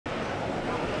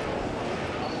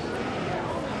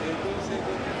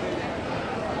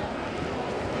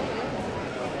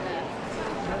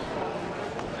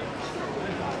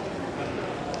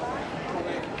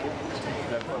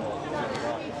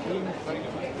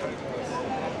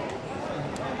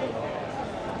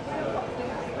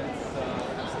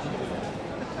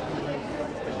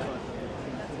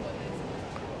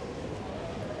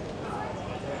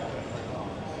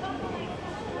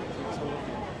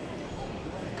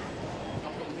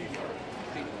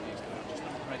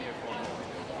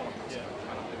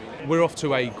We're off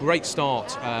to a great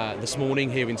start this morning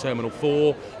here in Terminal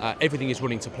 4. Everything is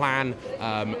running to plan.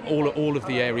 All of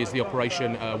the areas of the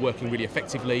operation are working really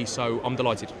effectively, so I'm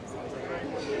delighted.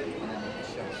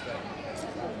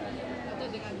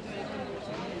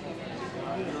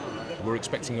 We're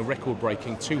expecting a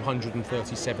record-breaking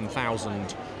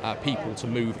 237,000 people to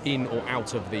move in or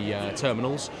out of the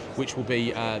terminals, which will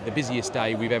be the busiest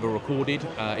day we've ever recorded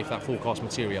if that forecast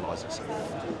materialises.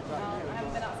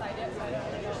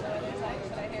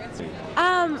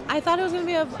 I thought it was going to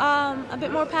be a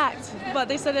bit more packed, but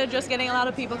they said they're just getting a lot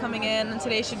of people coming in, and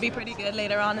today should be pretty good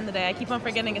later on in the day. I keep on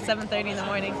forgetting it's 7:30 in the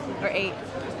morning, or 8,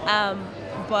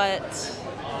 but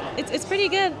it's pretty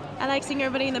good. I like seeing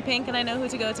everybody in the pink, and I know who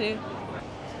to go to. I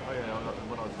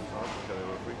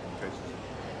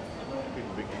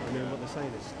mean, what they're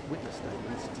saying is witness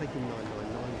statements, taking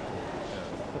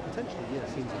 999, but potentially, yeah,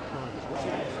 scenes of crime as well.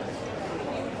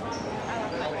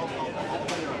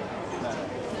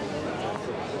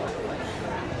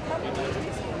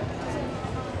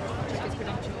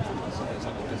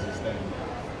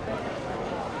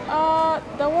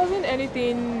 There wasn't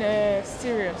anything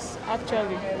serious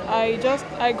actually.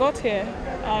 I got here.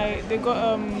 They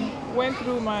went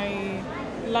through my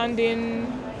landing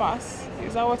pass.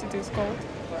 Is that what it is called?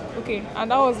 Okay,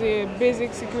 and that was a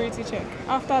basic security check.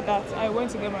 After that, I went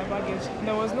to get my baggage.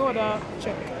 There was no other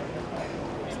check.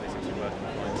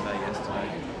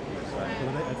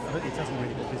 It doesn't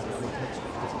really get physically intense.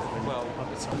 Well,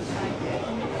 this afternoon.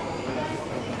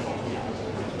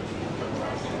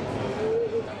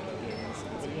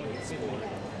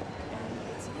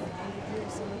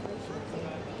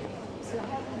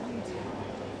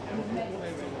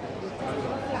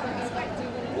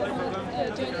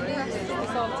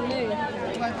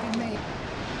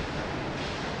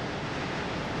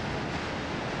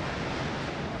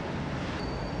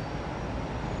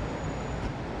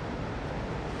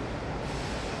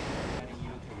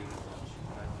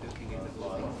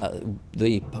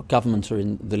 The government are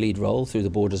in the lead role through the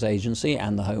Borders Agency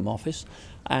and the Home Office,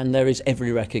 and there is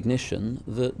every recognition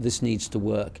that this needs to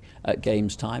work at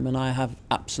Games time, and I have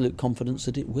absolute confidence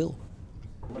that it will.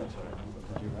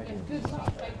 Good luck.